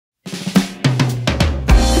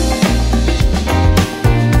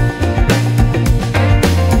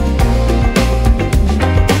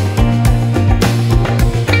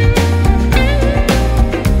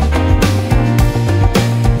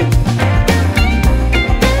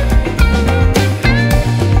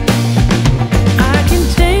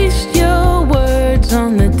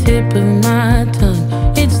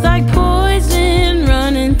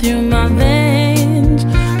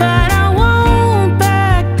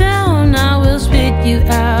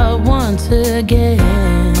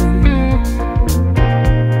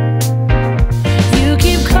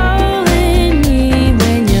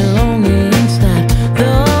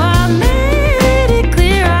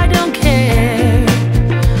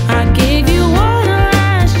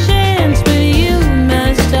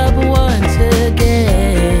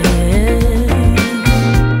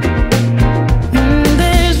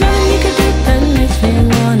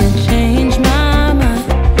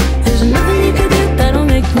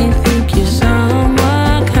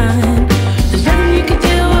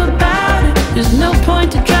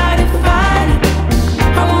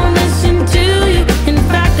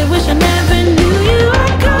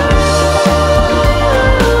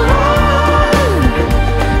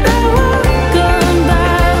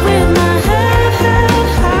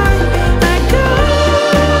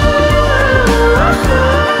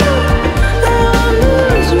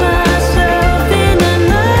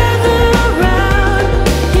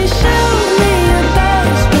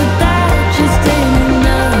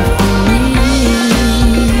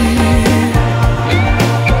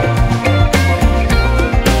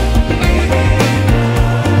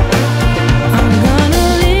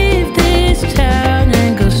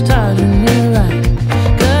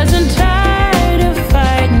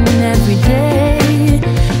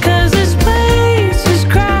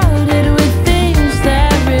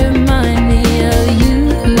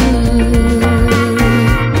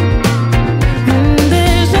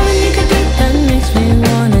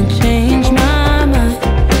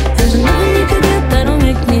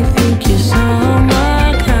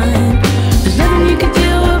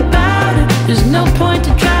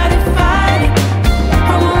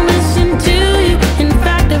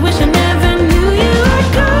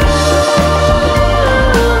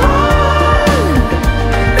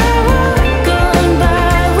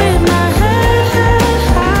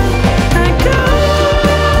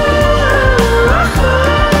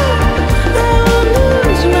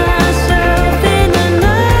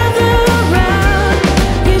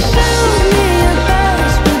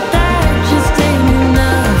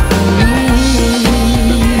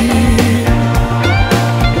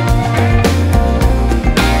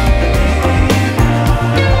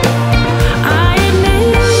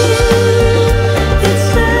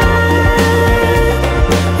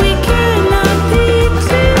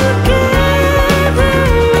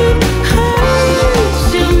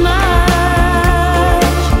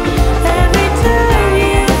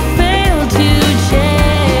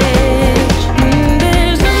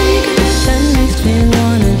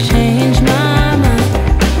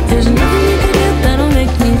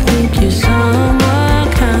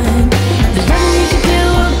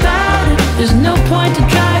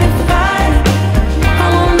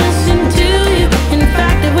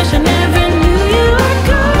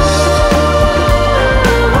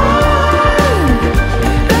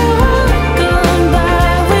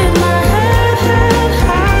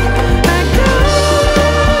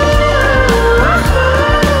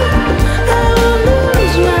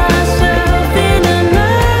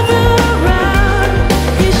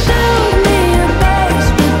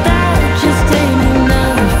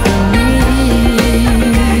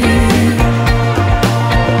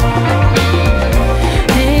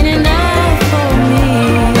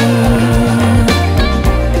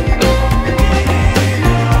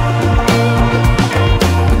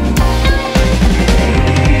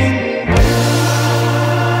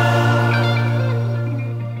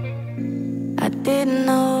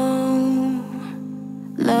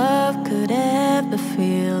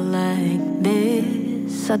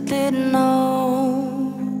I didn't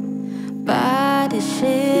know. Body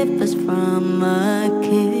shivers from a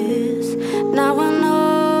kiss. Now I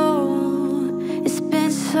know it's been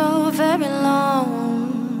so very long.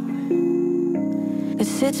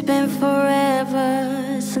 'Cause it's been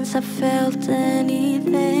forever since I felt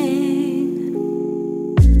anything.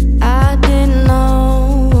 I didn't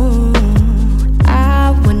know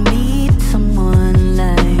I would meet someone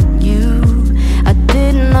like you. I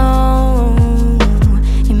didn't know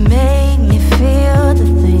you made me feel the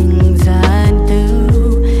things I do.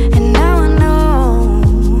 And now I know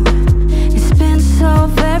it's been so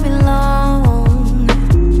very long.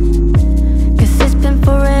 'Cause it's been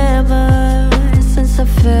forever since I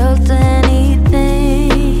felt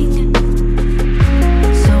anything.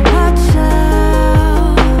 So watch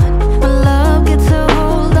out when love gets away.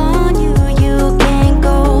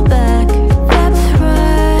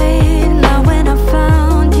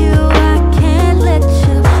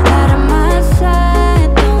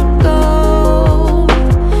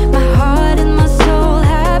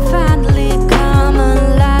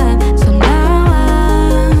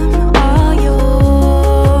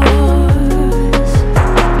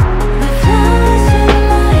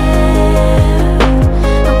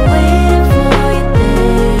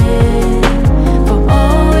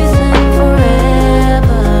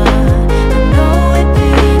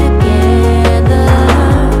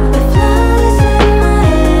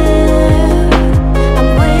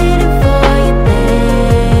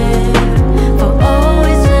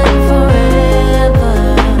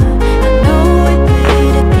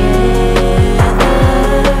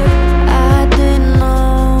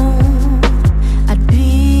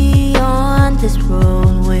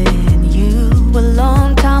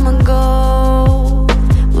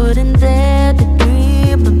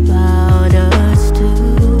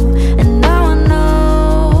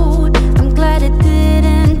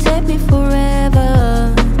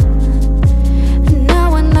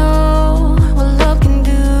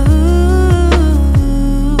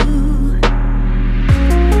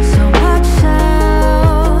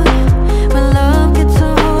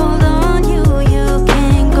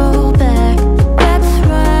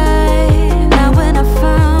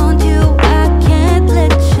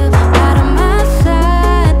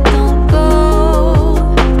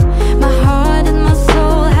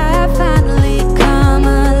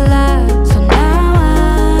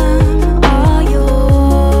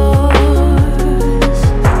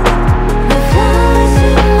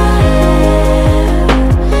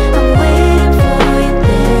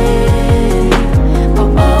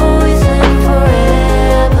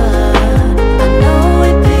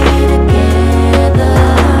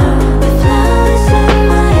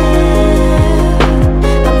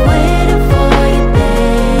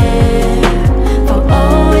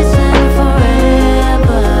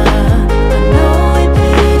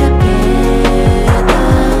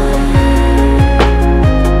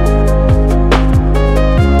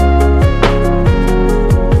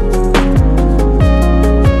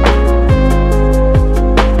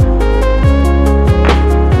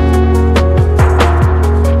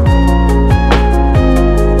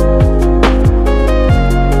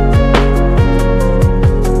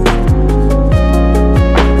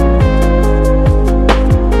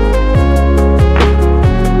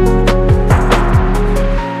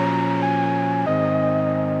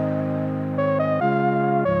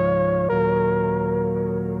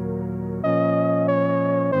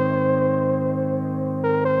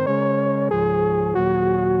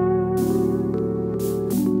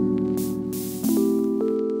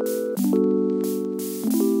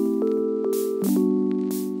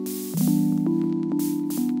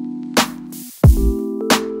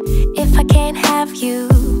 if I can't have you?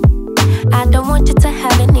 I don't want you to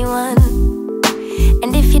have anyone.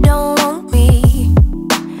 And if you don't want me,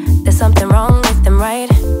 there's something wrong with them, right?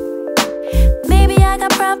 Maybe I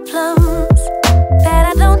got problems that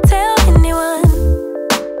I don't tell anyone.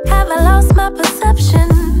 Have I lost my perception?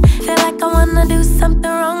 Feel like I wanna do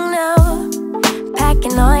something wrong now.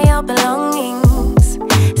 Packing all your belongings.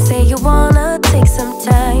 Say you wanna take some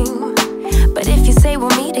time, but if you say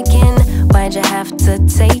we'll meet again, why'd you have to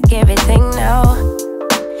take everything now?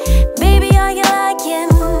 Baby, are you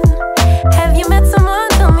lying? Have you met someone?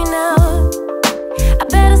 Tell me now. I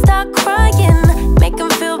better start crying, make them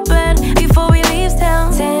feel bad before we leave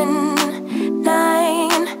town. 10,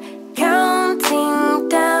 9, counting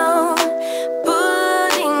down,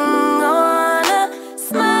 putting on a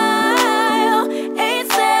smile. 8,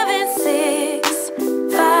 7, 6,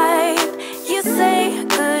 5. You say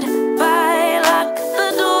goodbye, lock the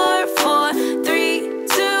door for 3,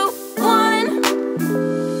 2, 1,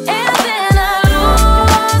 and then I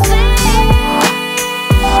lose it.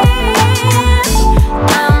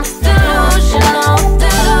 I'm delusional,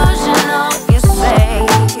 delusional, you say,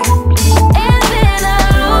 and then I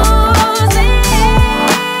lose it.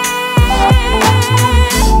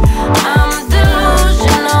 I'm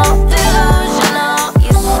delusional, delusional,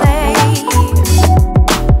 you say.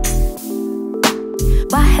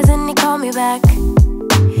 Why hasn't he called me back?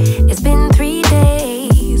 It's been 3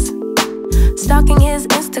 days. Stalking his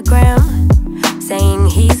Instagram, saying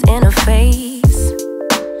he's in a phase.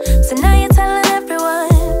 So now you're telling everyone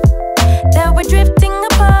that we're drifting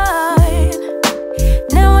apart.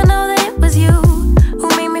 Now I know that it was you who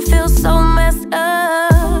made me feel so messed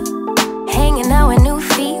up. Hanging out with new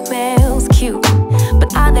females, cute, but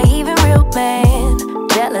are they even real, man?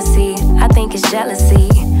 Jealousy, I think it's jealousy,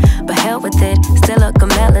 but hell with it, still a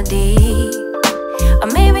good melody. Or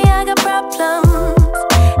maybe I got problems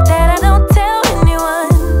that I don't tell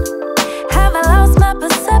anyone. Have I lost my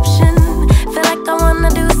perception? Feel like I wanna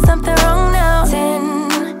do something wrong now.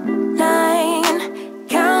 10, 9,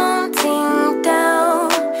 counting down,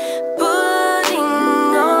 putting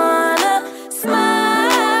on a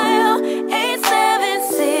smile. 8, 7,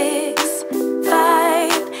 6,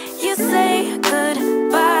 5. You say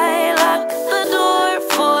goodbye, lock the door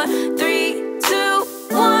for 3, 2,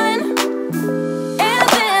 1, and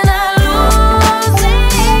then I lose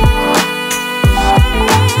it.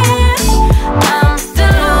 I'm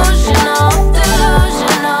delusional,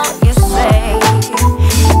 delusional, you say,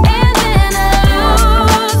 and then I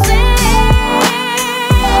lose it.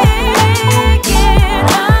 Yeah,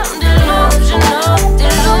 I'm delusional,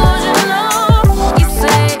 delusional, you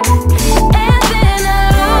say, and then I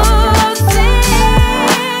lose it.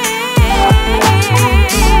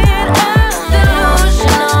 I'm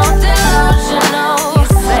delusional, delusional, you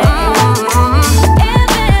say, and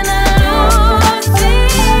then I lose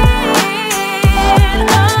it.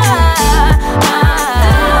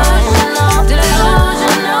 I'm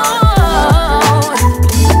delusional,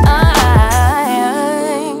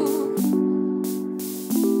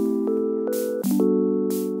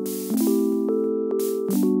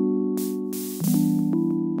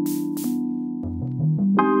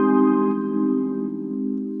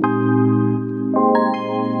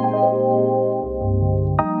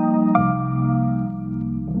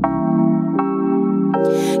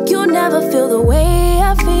 You never feel the way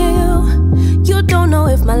I feel. You don't know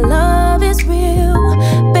if my love is real.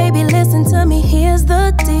 Baby, listen to me, here's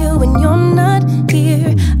the deal. When you're not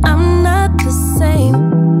here, I'm not the same.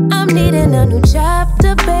 I'm needing a new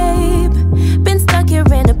chapter, babe. Been stuck here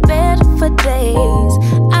in a bed for days.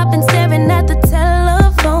 I've been staring at the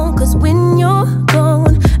telephone, cause when you're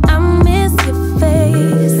gone, I miss your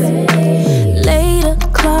face. Late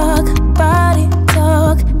o'clock, body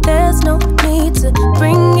talk. There's no need to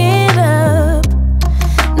bring it up.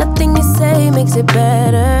 Nothing you say makes it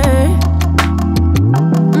better.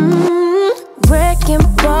 Wrecking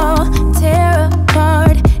ball, tear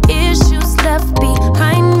apart. Issues left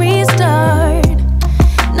behind, restart.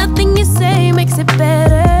 Nothing you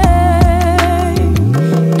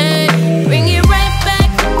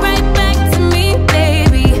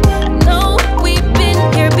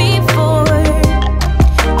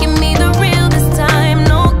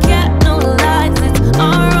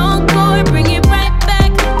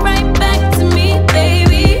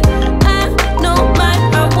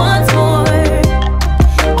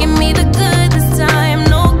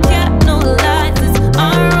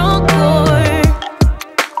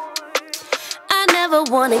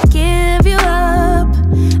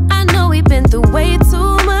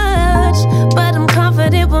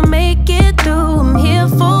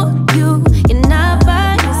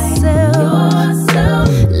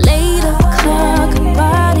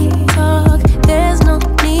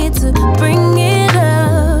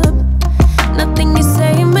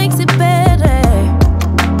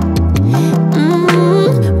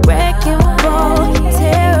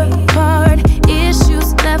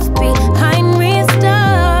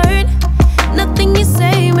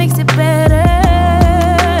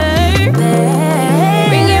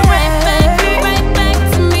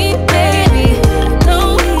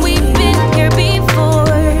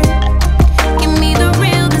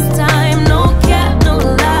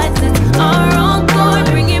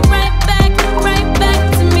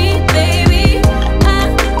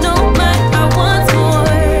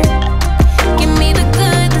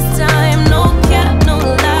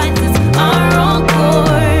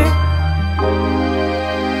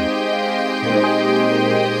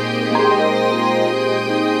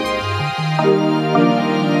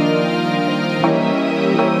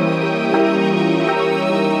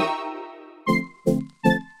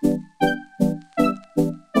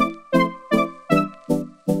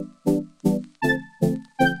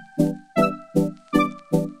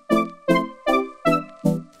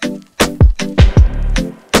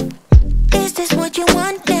what you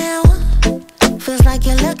want now. Feels like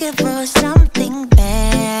you're looking for something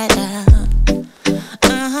better.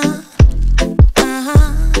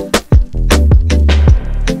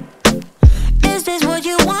 Is this what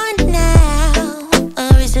you want now?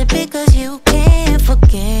 Or is it because you can't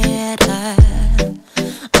forget her?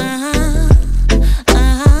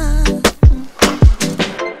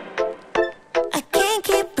 I can't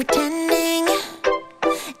keep pretending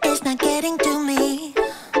it's not getting to me.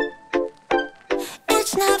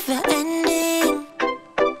 It's never ending.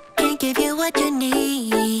 Can't give you what you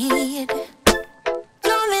need.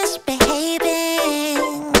 You're misbehaving.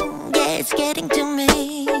 Yeah, it's getting to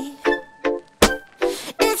me.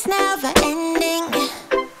 It's never ending.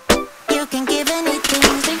 You can give anything,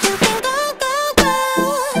 so you can go, go, go.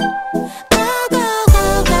 Go, go, go,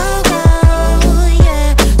 go, go,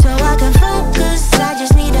 yeah. So I can focus, I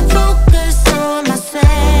just need to focus on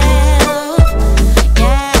myself.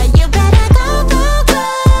 Yeah, you better go, go, go.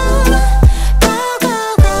 Go, go,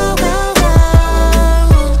 go, go, go.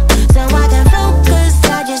 So I can focus,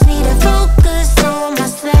 I just need to focus on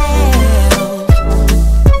myself.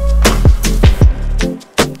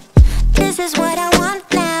 This is what I want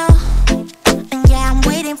now. And yeah, I'm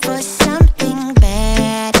waiting for something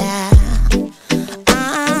better.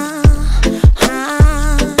 Yeah.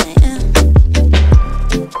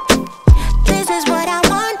 This is what I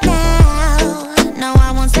want now. No,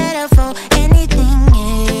 I won't settle for anything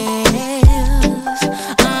else.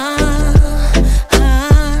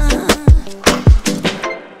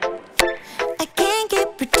 I can't keep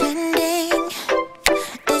pretending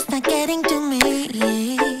it's not getting to me.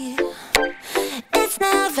 It's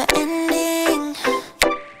never ending.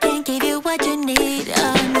 Can't give you what you need.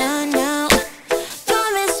 Oh no, no.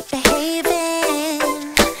 You're misbehaving.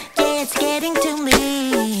 Yeah, it's getting to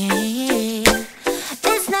me.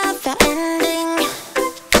 It's never ending.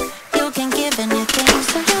 You can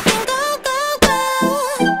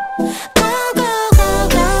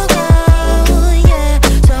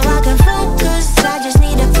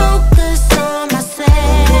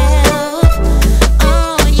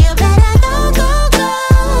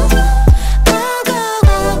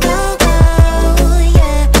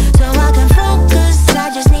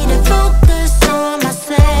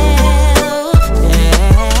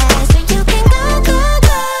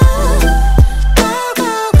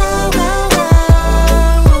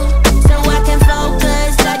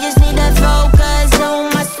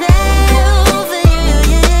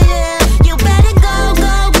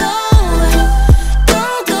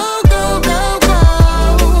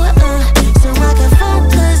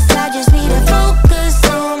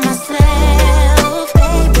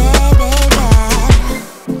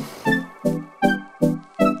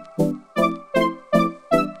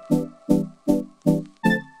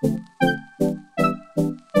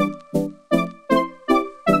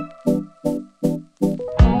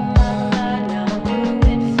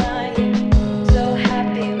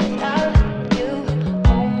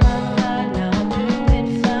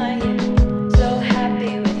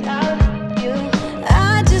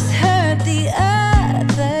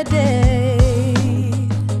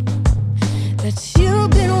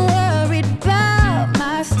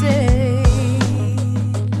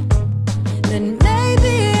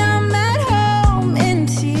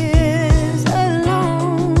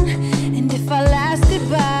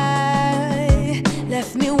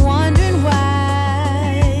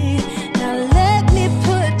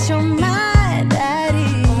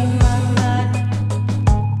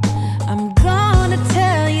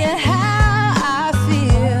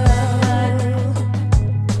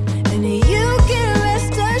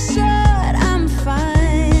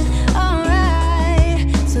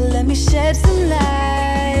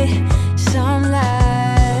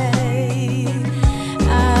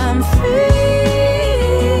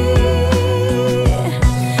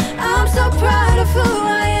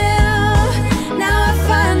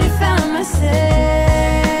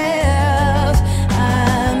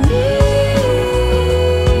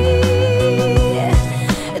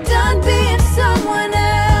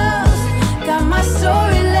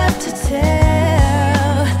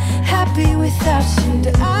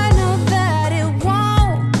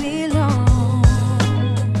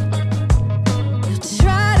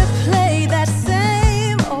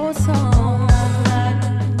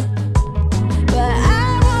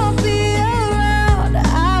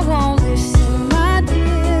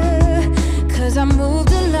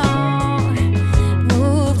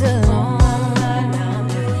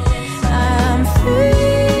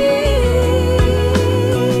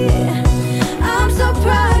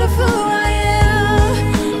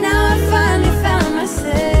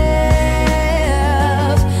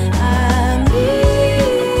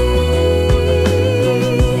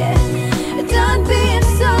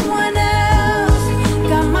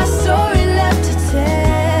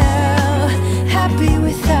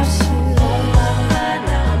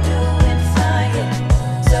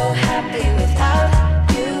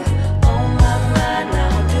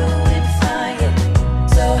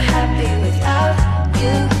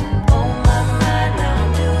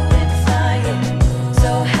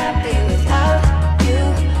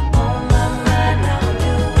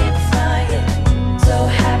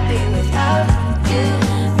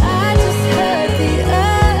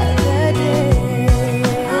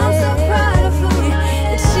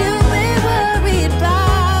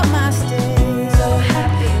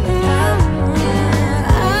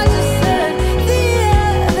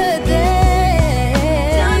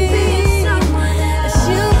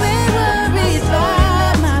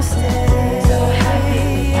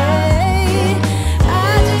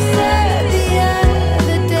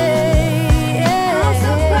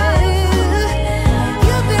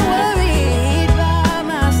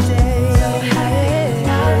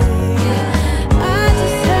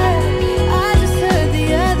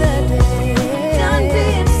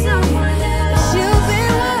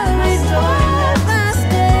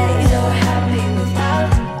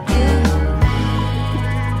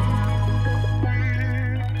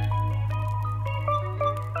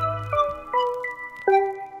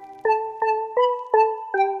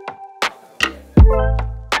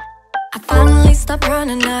stop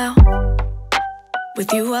running now.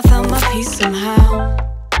 With you I found my peace somehow.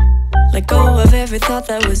 Let go of every thought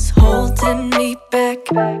that was holding me back.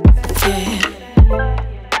 Yeah,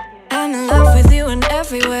 I'm in love with you in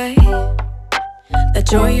every way. That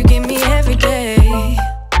joy you give me every day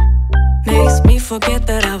makes me forget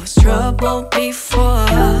that I was troubled before.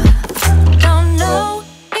 Don't know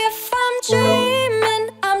if I'm dreaming,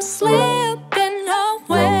 I'm slipping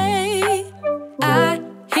away. I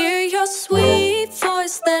hear your sweet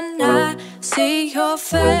voice, then I see your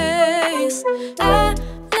face. I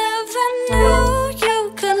never knew you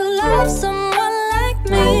could love someone like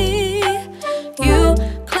me. You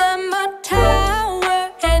climbed my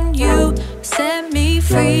tower and you set me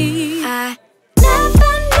free. I never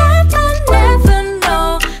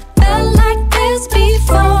know felt like this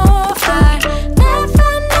before. I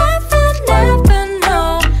never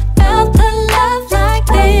know felt the love like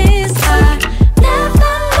this. I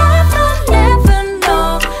never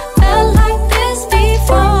know felt like this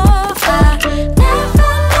before. I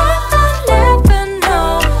never know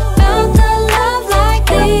felt the love like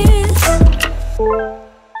this.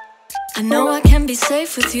 I know I can be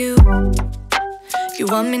safe with you. You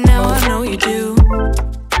want me now, I know you do.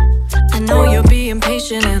 I know you're being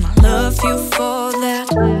patient and I love you for that.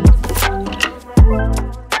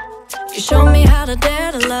 You show me how to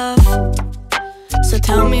dare to love. So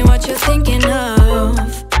tell me what you're thinking of,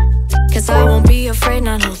 'cause I won't be afraid,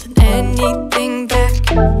 not holding anything back.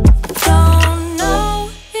 Don't know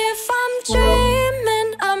if I'm dreaming,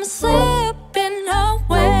 I'm slipping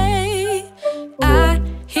away. I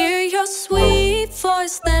hear your sweet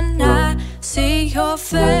voice, then I see your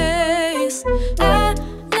face. I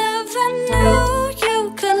never knew you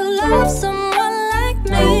could love someone like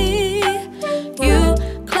me. You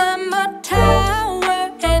climbed my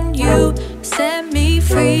tower and you set me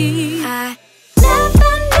free. I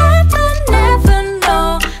never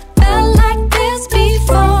know felt like this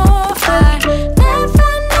before. I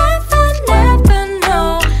never know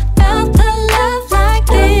felt the love like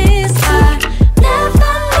this. I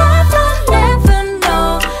never know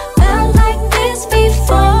felt like this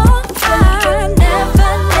before. I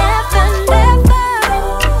never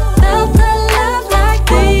felt the love like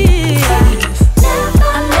this.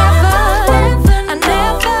 I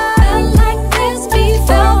never felt like this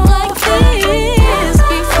before.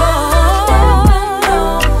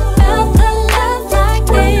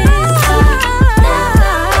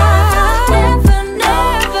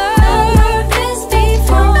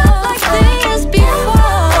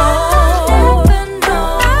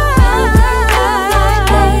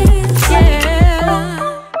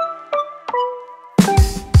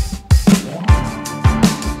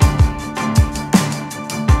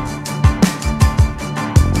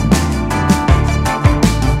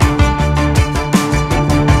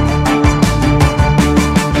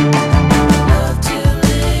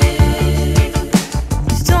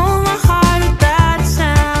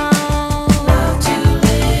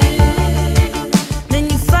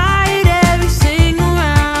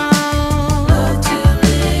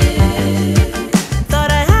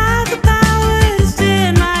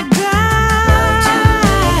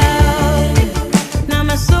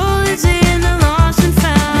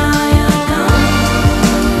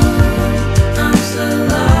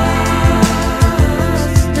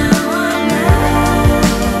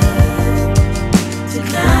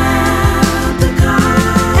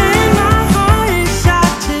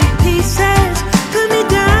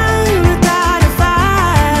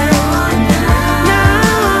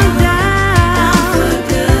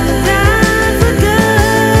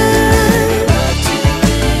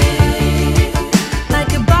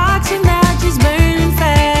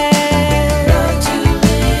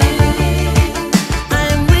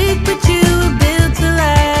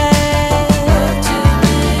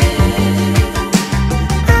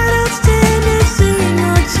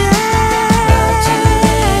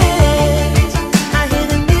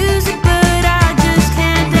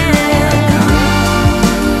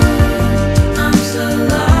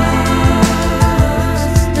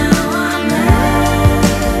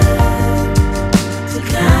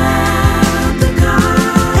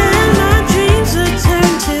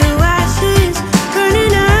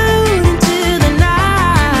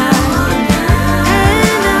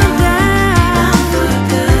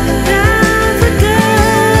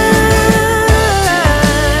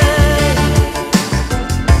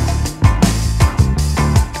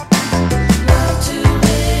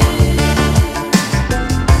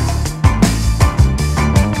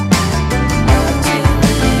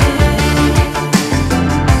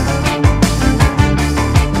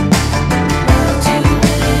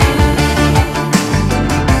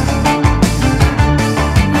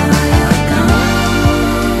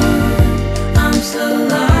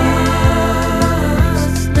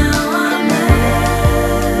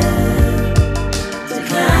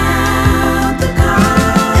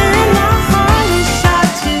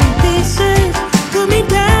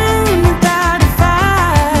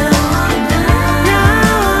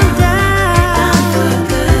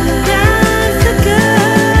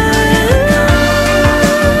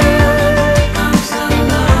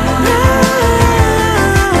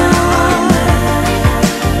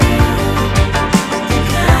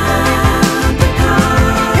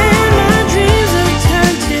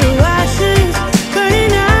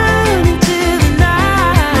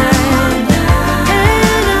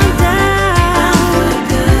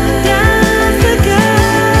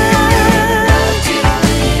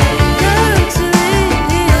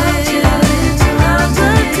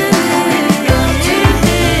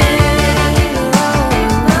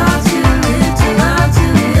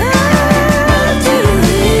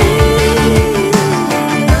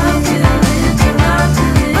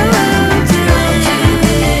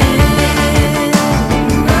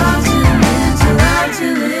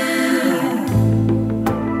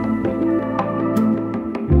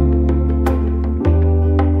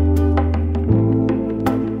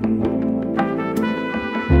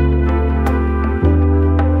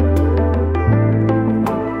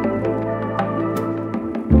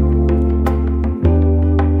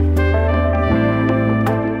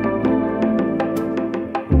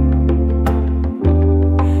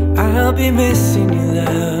 be missing you,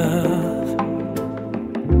 love.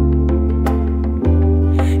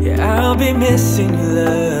 Yeah, I'll be missing you,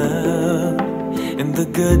 love. And the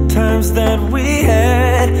good times that we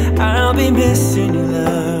had, I'll be missing you,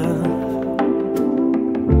 love.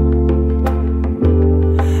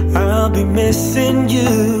 I'll be missing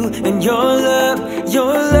you and your love,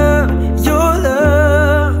 your love, your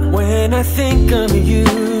love. When I think of you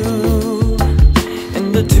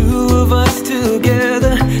and the two of us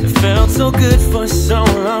together, it felt so good for so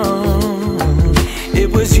long.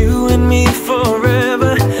 It was you and me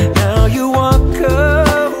forever. Now you walk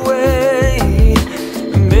away,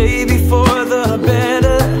 maybe for the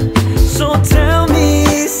better. So tell me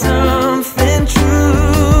something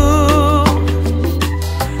true.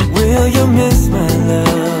 Will you miss my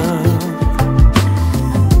love?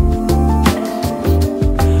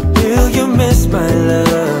 Will you miss my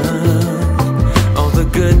love? All the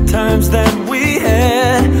good times that we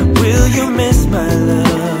had, will you miss my love?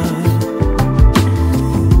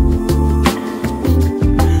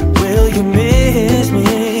 Will you miss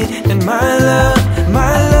me and my love,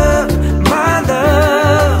 my love, my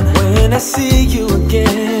love? When I see you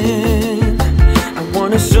again, I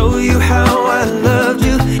wanna show you how I loved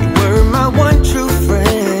you. You were my one true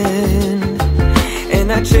friend,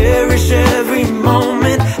 and I cherish every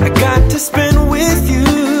moment I got to spend with you.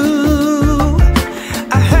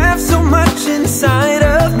 I have so much inside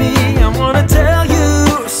of me, I wanna tell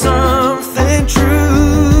you something true.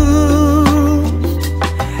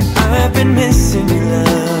 I've been missing you, love.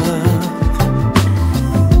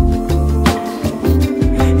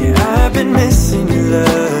 Yeah, I've been missing you,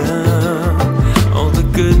 love. All the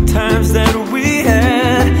good times that we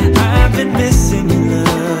had, I've been missing you,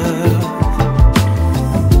 love.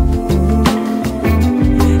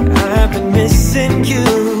 I've been missing you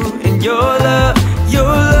and your love,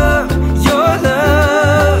 your love, your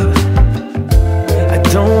love. I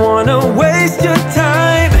don't wanna waste your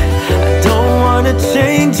time, I don't wanna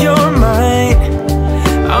change your mind.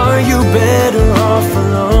 Are you better off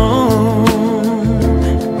alone?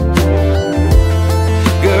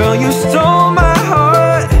 Girl, you stole my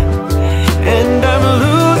heart, and I'm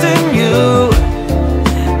losing you.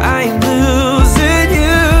 I'm losing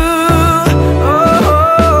you.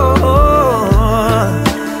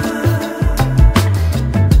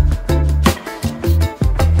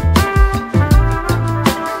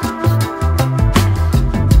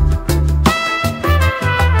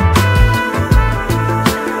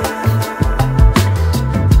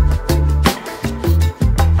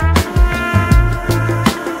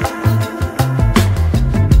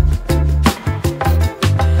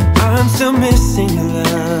 I'm still missing you,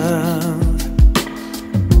 love.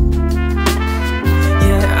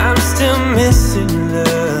 Yeah, I'm still missing you,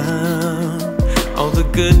 love. All the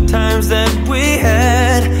good times that we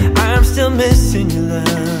had, I'm still missing you,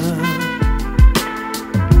 love.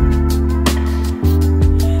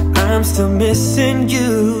 I'm still missing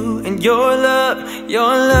you and your love,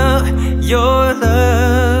 your love, your love.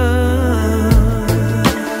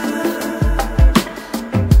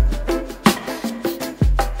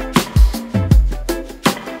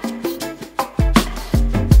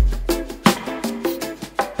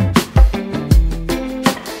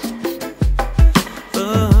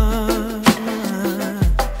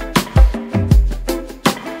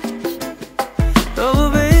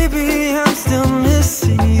 Oh baby, I'm still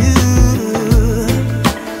missing you.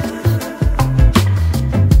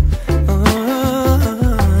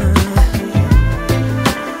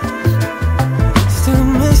 Still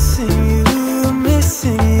missing you,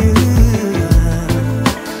 missing you.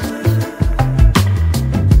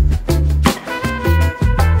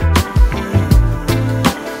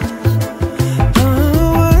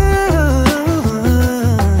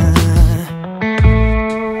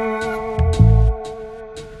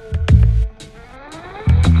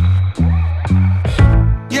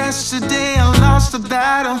 Yesterday I lost the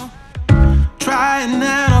battle, trying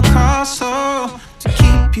at all costs, oh, to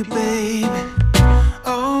keep you, baby.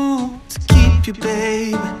 Oh, to keep you,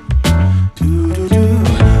 baby. Do-do-do.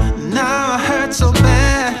 Now I hurt so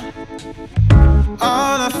bad,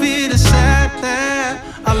 all I feel is sad that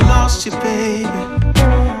I lost you, baby.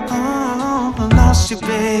 Oh, I lost you,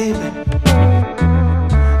 baby.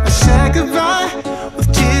 I said goodbye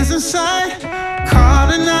with tears inside,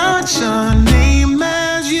 calling out your name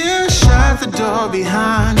as you shut the door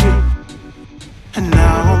behind you. And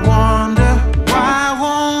now I wonder, why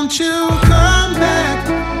won't you come back?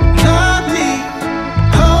 Love me,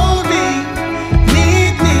 hold me,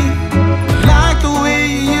 need me, like the way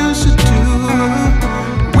you used to do,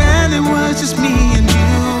 when it was just me and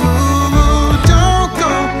you. Don't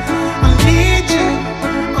go, I need you,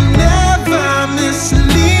 I'll never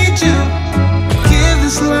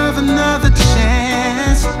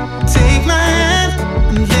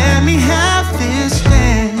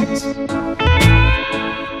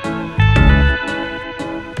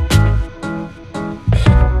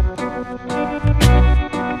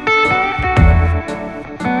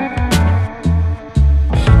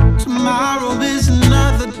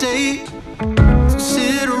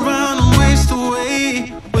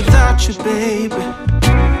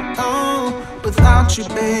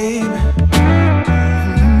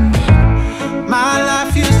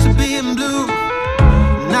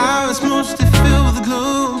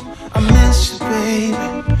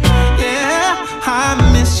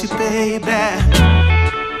baby.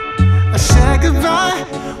 I said goodbye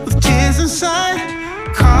with tears inside,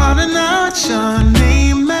 calling out your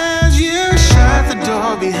name as you shut the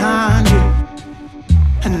door behind you.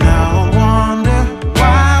 And now I wonder,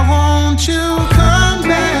 why won't you come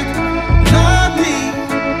back? Love me,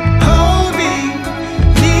 hold me,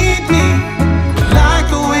 need me, like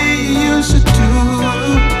the way you used to do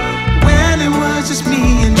when it was just me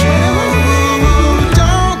and you.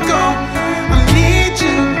 Don't go, I need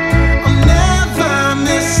you, I'll never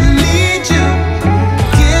mislead you.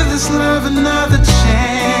 Give this love another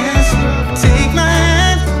chance. Take my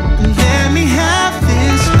hand and let me have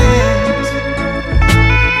this dance.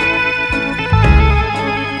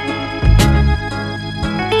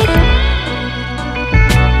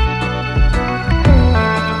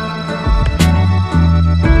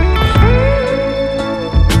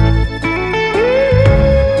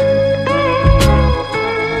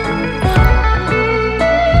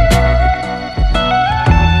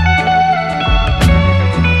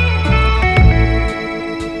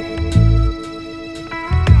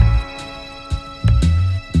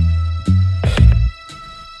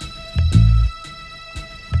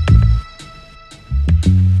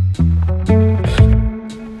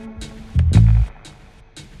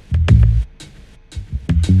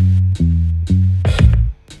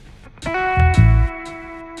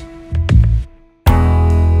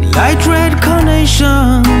 Light red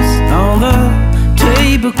carnations on the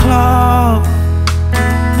tablecloth,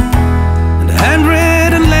 and a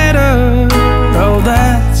handwritten letter, oh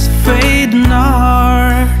that's fading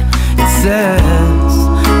hard. It says,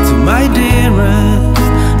 to my dearest,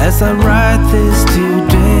 as I write this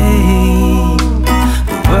today,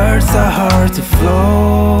 the words are hard to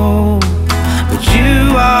flow, but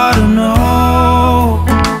you ought to know.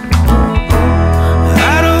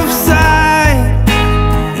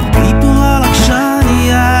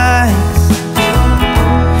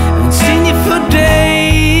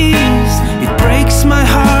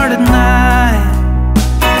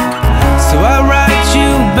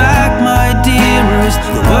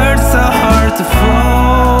 To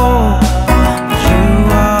fall, but you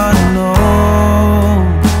ought to know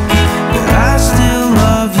that I still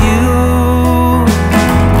love you.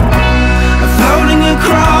 I'm floating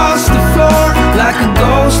across the floor like a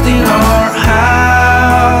ghost in our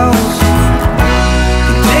house.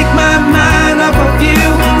 You take my mind off of you,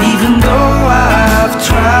 even though I've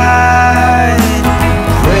tried,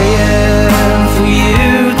 praying for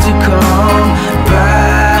you to come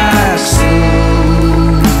back soon.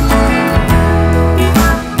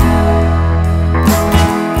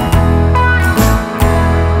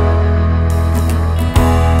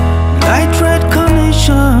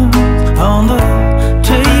 On the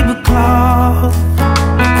tablecloth,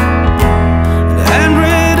 and a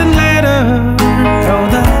handwritten letter, oh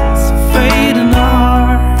that's fading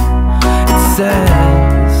hard. It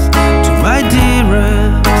says, to my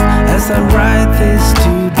dearest, as I write this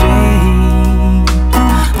today,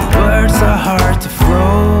 the words are hard to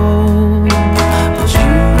flow, but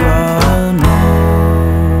you ought to know.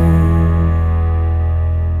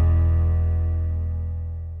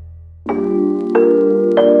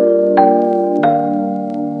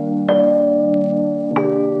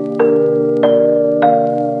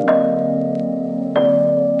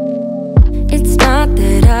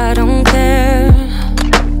 I don't care.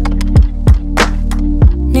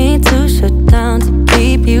 Need to shut down to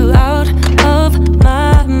keep you out of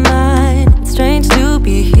my mind. It's strange to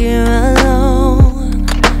be here alone.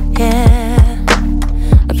 Yeah,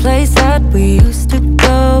 a place that we used to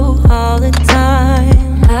go all the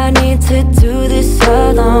time. I need to do this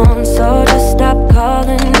alone, so just stop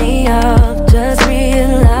calling me up. Just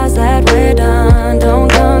realize that we're done. Don't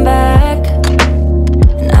come back.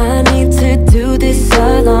 And I need to do this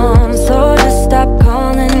alone, so just stop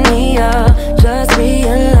calling me up. Just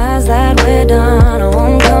realize that we're done. I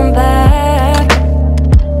won't come back.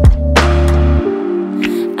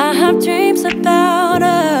 I have dreams about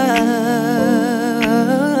us.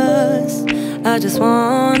 I just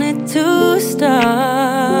want it to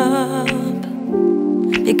stop,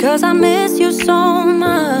 because I miss you so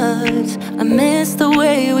much. I miss the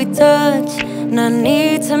way we touch, and I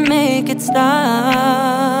need to make it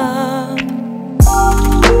stop.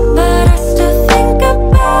 But I still think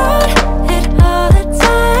about it all the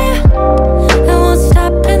time. It won't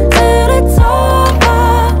stop until it's over,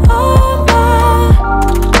 over.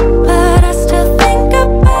 But I still think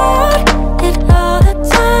about it all the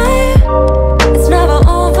time. It's never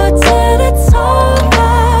over till it's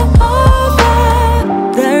over, over.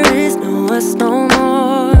 There is no us no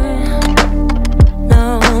more. No,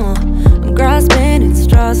 I'm grasping at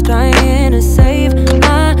straws, trying to save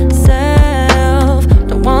myself.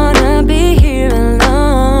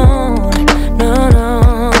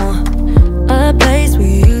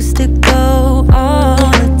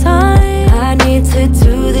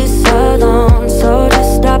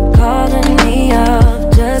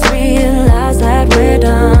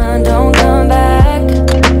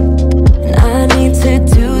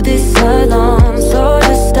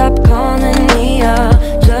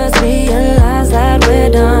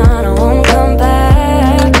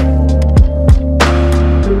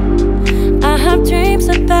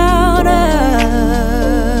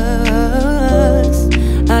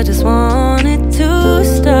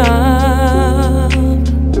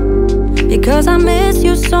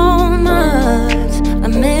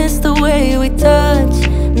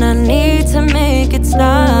 make it stop.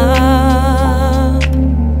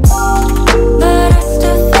 But I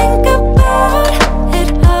still think about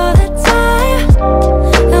it all the time.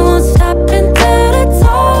 It won't stop until it's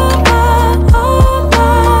over.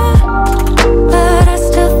 But I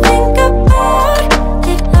still think about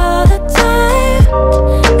it all the time.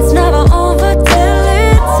 It's never over till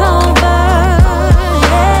it's over.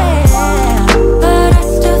 Yeah. But I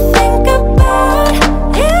still think about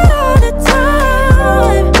it all the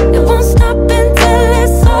time. It won't stop until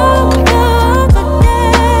it's over.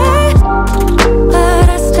 Yeah. But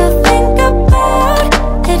I still think about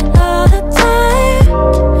it all the time.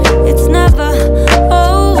 It's never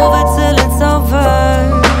over till it's over,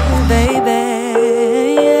 baby.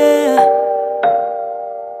 Yeah.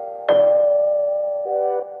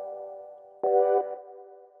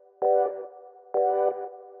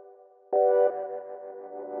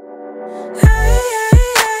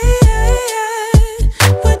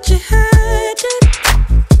 What you hiding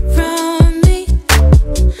from me?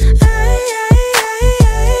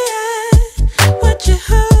 What you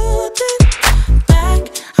holding back?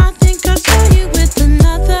 I think I saw you with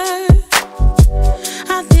another.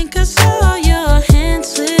 I think I saw your hand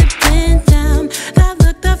slipping down. That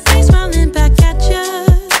look, that face smiling back at you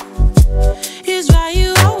is why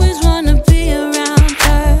you always wanna be around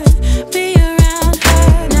her, be around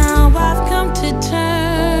her. Now I've come to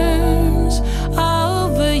terms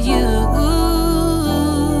over you,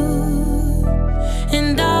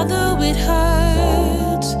 and although it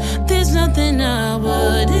hurts, there's nothing I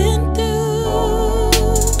wouldn't do.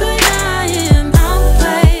 But I am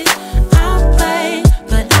outplayed,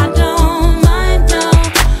 but I don't mind, no,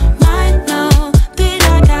 that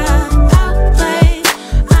I got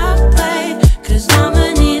outplayed, 'cause I'ma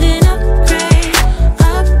need an upgrade.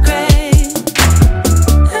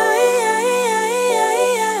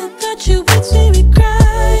 Thought you would see me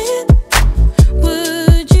crying,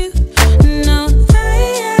 would you? No,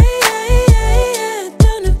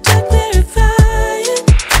 don't have to clarify it.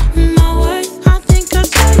 My worth, I think I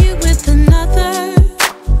saw you with another.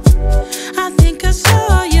 I think I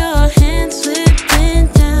saw your hand slipping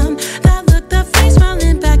down. That look, that face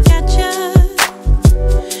smiling back at you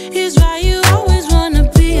is why you always wanna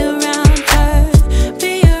be around her,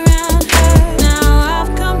 be around her. Now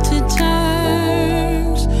I've come to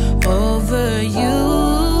terms over you,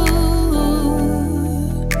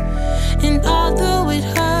 and although it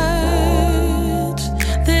hurts,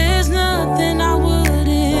 there's nothing I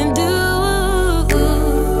wouldn't do.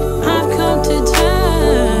 I've come to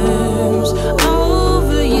terms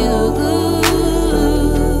over you,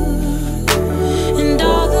 and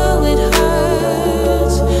although it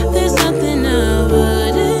hurts, there's nothing I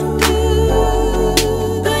wouldn't do.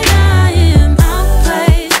 But I am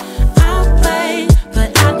outplayed, but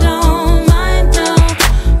I don't mind, no,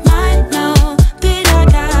 that I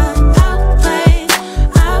got outplayed,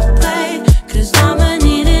 'cause I'ma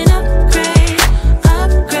need an upgrade.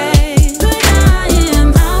 But I am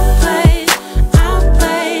outplayed,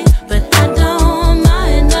 but I don't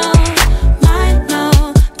mind, no,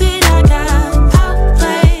 that I got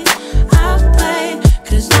outplayed,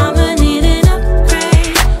 'cause I'ma need an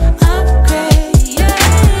upgrade, yeah.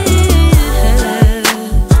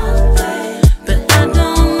 But I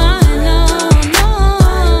don't mind, no,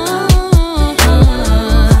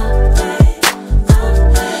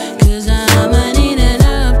 'cause I'ma need an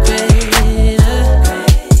upgrade.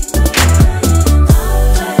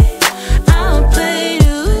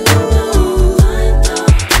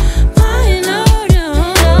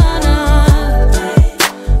 Outplayed,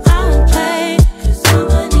 outplayed, 'cause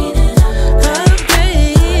I'ma need an upgrade.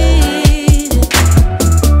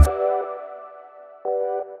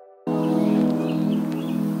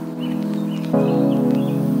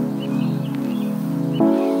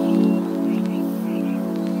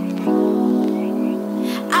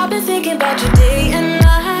 I've been thinking about you day and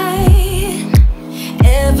night,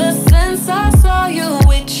 ever since I saw you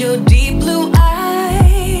with your deep blue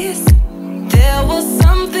eyes. There was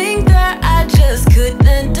something that I just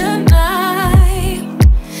couldn't deny.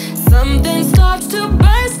 Something starts to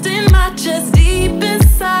burst in my chest deep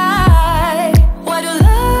inside. Why do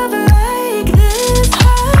love like this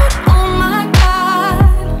hurt? Oh my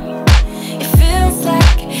God. It feels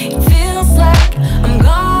like I'm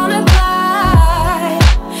gonna cry.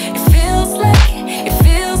 It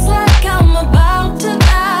feels like I'm about to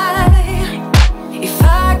die. If I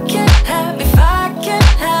can't have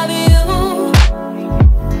you,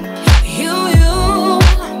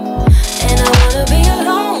 and I wanna be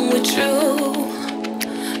alone with you.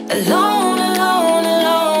 Alone, alone,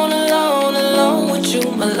 alone, alone.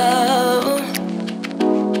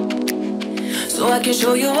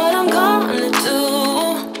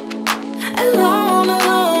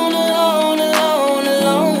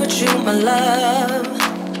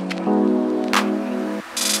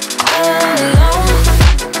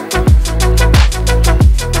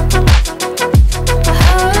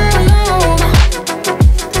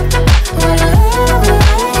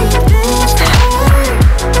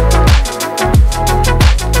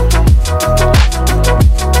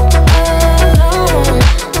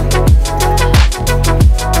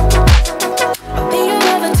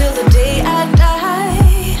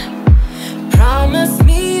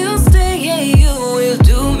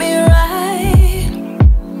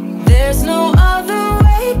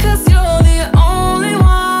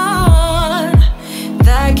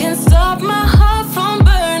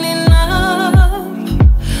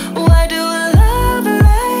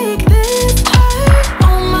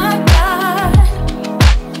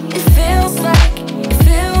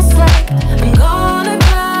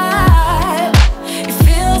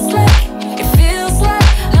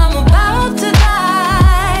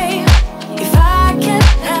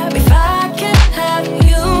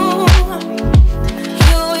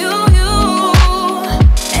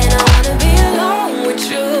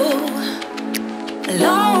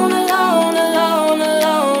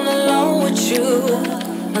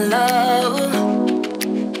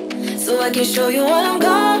 I can show you what I'm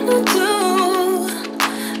gonna do.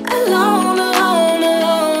 Alone, alone,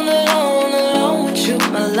 alone, alone, alone with you,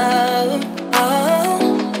 my love. Oh,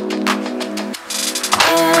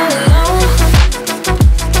 alone,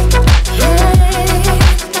 yeah,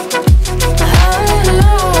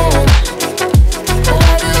 alone.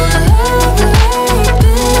 Why do love like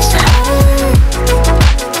this hurt?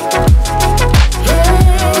 Yeah,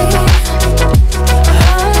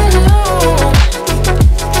 alone.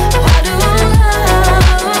 Why do I love?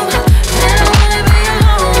 And I wanna be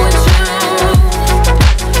alone with you.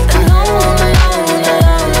 Alone, alone,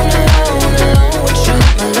 alone, alone, alone with you,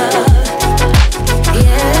 my love.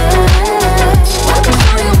 Yeah, I can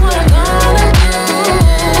show you what I'm gonna do.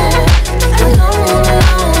 Alone,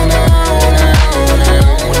 alone, alone, alone,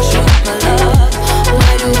 alone with you, my love.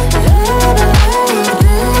 Why do love like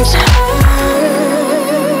this hurt?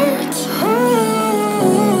 Ooh,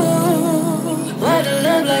 why do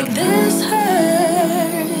love like this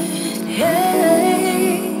hurt? Hey.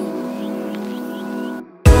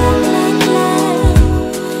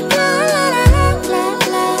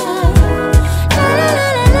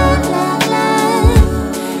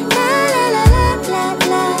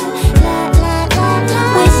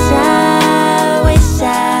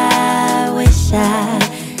 Wish I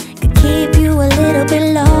could keep you a little bit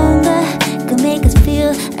longer, could make us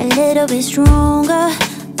feel a little bit stronger.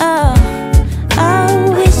 Oh,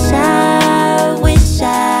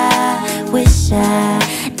 wish I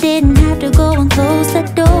didn't have to go and close the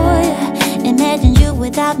door. Imagine you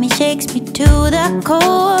without me shakes me to the core.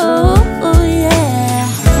 Oh, yeah.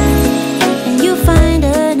 And you find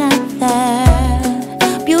another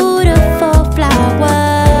beautiful flower,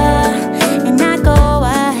 and I go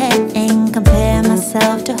ahead and compare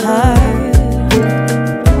myself to her.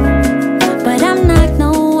 But I'm not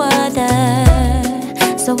no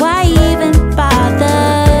other, so why even bother?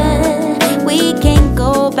 We can't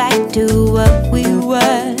go back to what we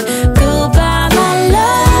were. Goodbye, my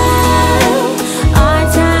love. Our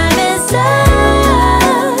time is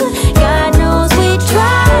up. God knows we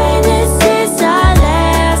tried. This is our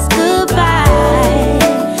last goodbye.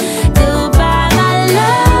 Goodbye, my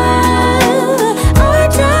love. Our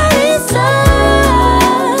time is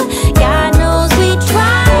up.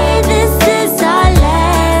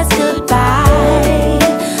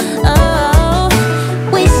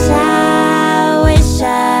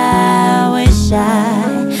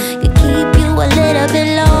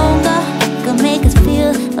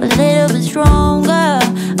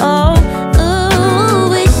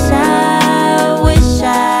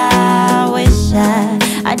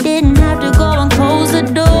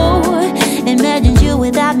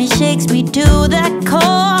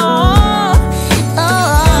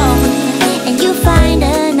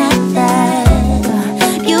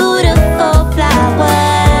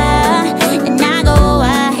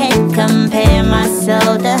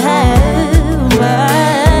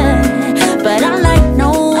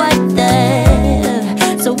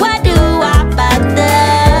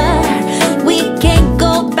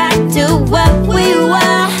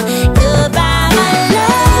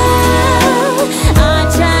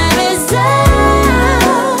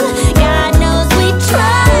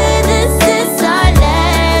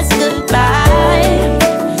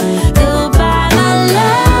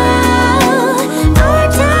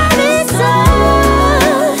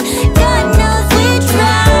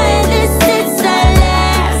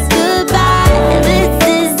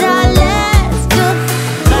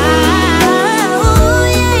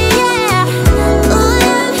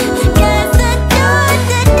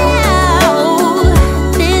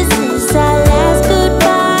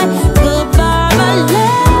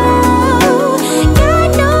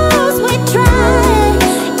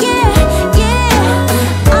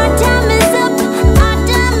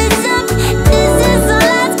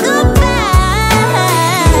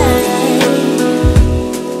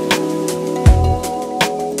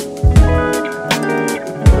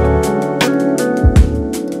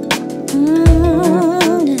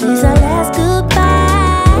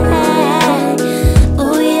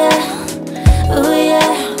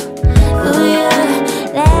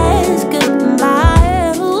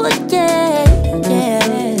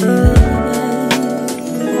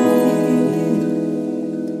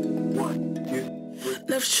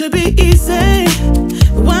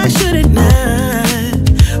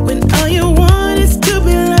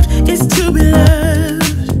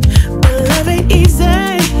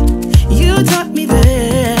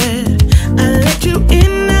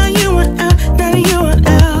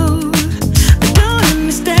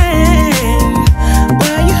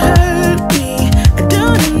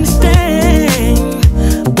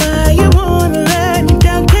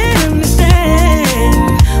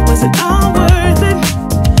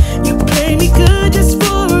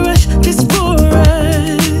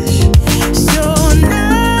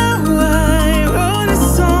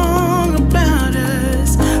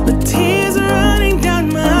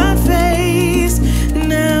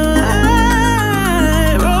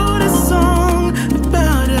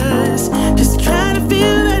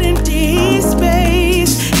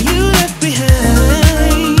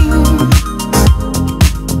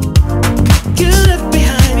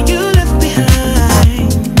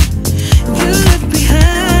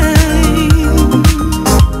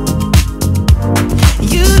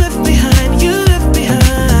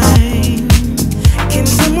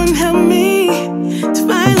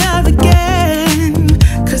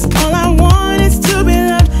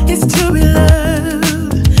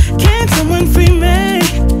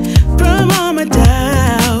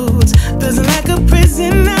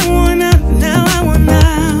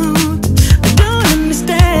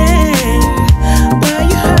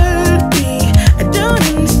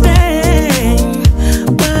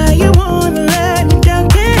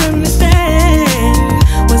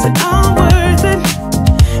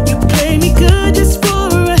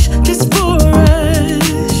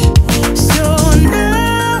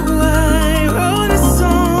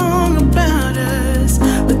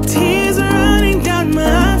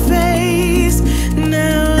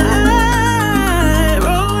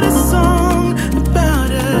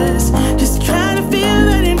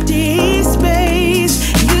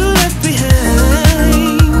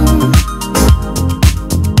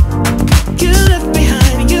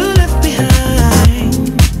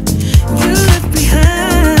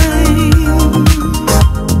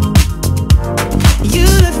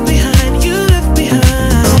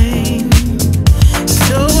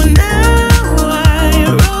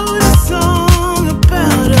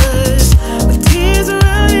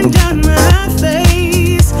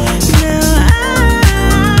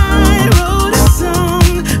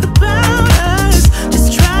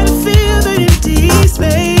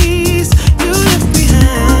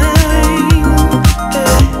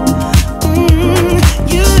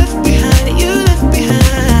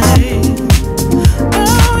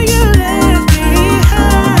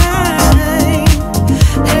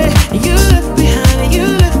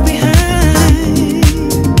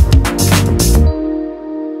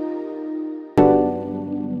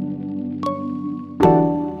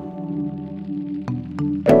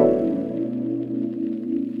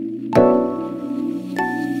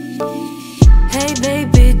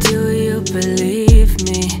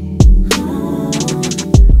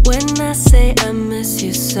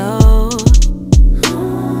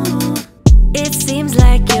 Seems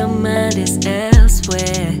like your mind is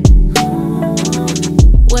elsewhere.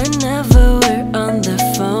 Whenever we're on the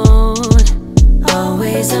phone,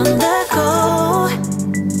 always on the go.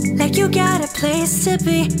 Like you got a place to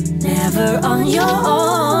be, never on your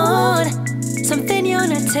own. Something you're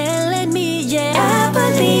not telling me, yeah. I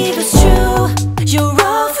believe it's true, you're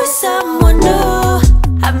wrong for someone new.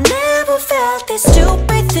 I've never felt this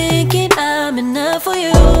stupid, thinking I'm enough for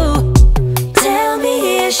you. Tell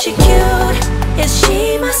me, is she cute? Is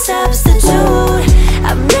she my substitute?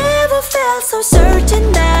 I've never felt so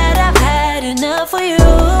certain that I've had enough for you.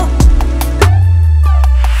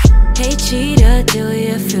 Hey cheater, do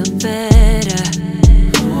you feel better?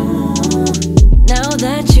 Now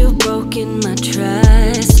that you've broken my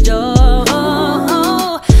trust,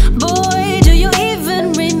 oh, boy, do you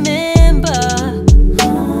even remember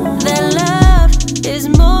that love is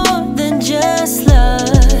more than just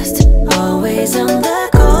lust? Always on the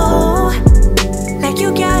go, like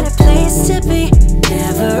you got a place to be,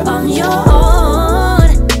 never on your own.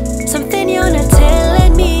 Something you're not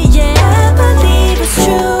telling me, yeah. I believe it's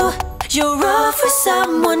true, you're wrong for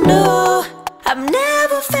someone new. I've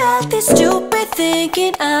never felt this stupid,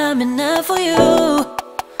 thinking I'm enough for you.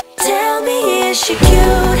 Tell me, is she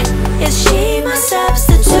cute? Is she my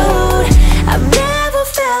substitute? I've never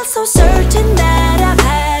felt so certain that I've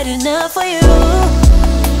had enough for you.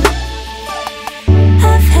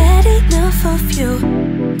 I've had enough of you,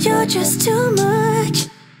 you're just too much.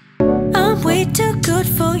 I'm way too good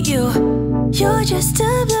for you, you're just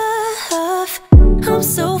a bluff. I'm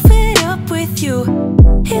so fed up with you,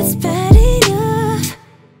 it's bad enough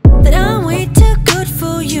that I'm way too good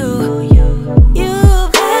for you.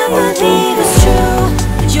 I believe it's true,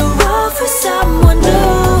 you're wrong for someone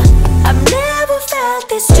new. I've never felt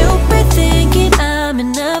this stupid, thinking I'm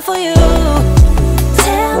enough for you.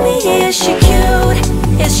 Tell me, is she cute?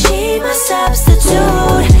 Is she my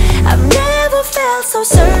substitute? I've never felt so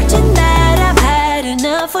certain that I've had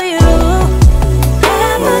enough for you.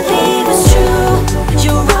 I believe it's true,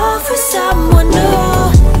 you're wrong for someone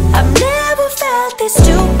new. I've never felt this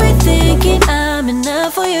stupid, thinking I'm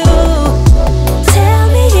enough for you. Tell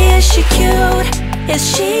me, is she cute?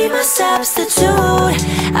 Is she my substitute?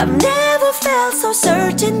 I've never felt so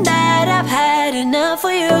certain that I've had enough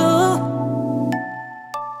for you.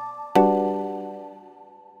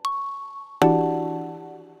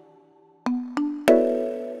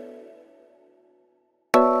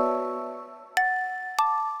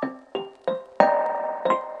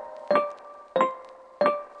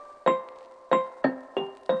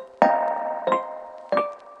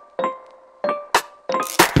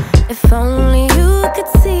 If only you could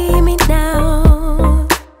see me now.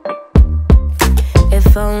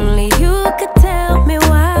 If only you could tell me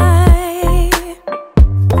why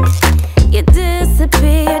you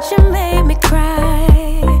disappeared, you made me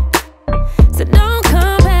cry. So don't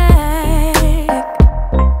come back.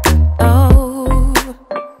 Oh,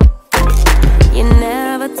 you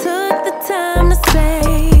never took the time to say.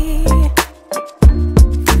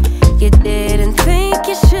 You didn't think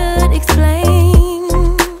you should explain.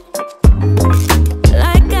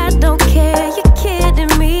 Like I don't care, you're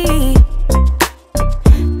kidding me.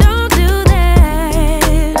 Don't do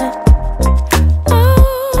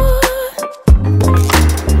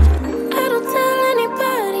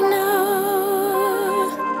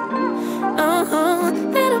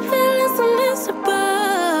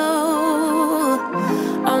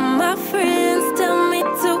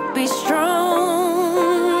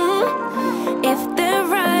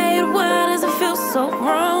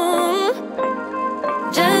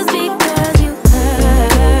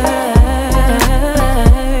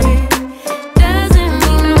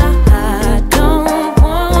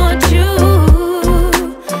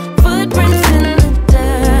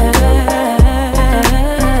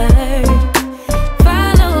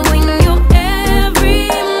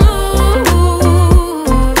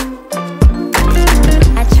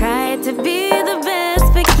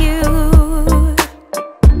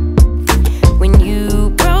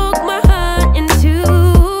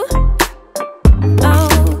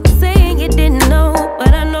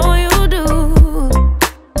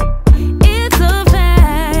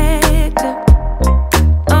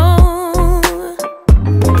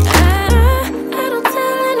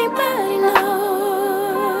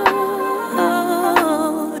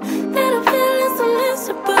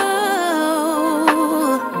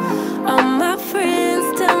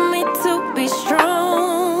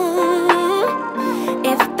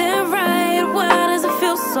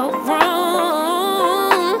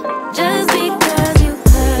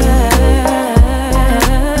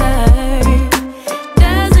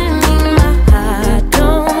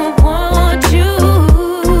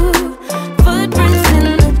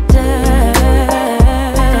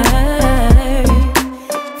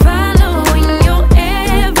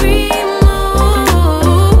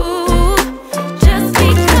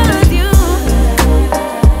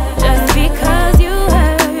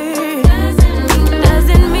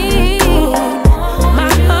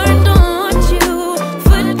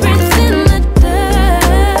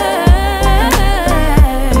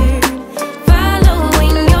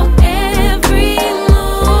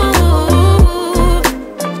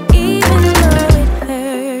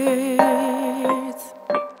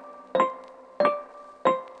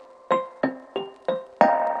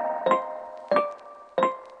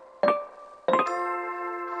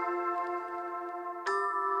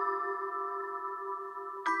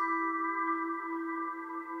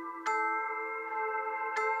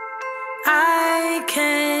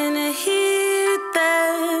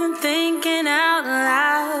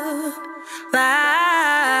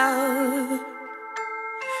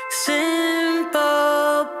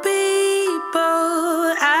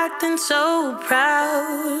so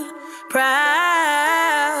proud,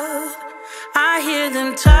 proud. I hear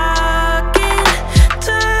them talking,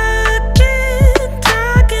 talking,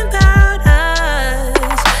 talking about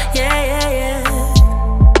us. Yeah, yeah, yeah.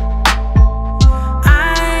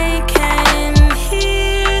 I can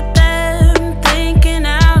hear them thinking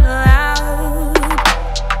out loud.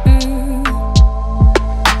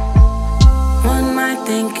 One might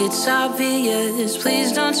think it's obvious.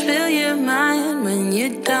 Please don't spill your mind when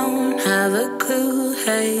you don't have a clue.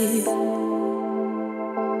 Hey,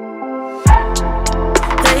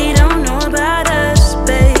 they don't know about us,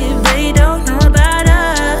 babe. They don't know about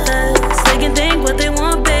us. They can think what they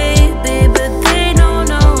want, baby, but they don't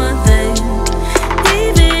know a thing.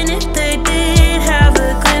 Even if they did have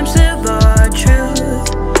a glimpse of our truth,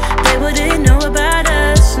 they wouldn't know about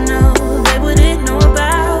us. No, they wouldn't know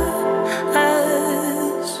about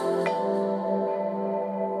us.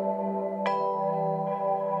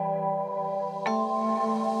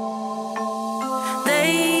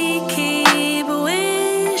 They keep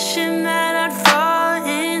wishing that I'd fall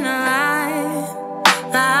in line.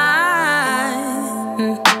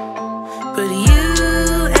 But you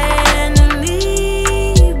and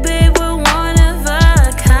me, babe, we're one of a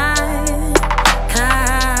kind.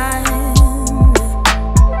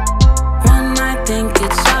 One might think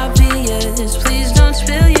it's obvious. Please don't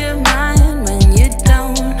spill your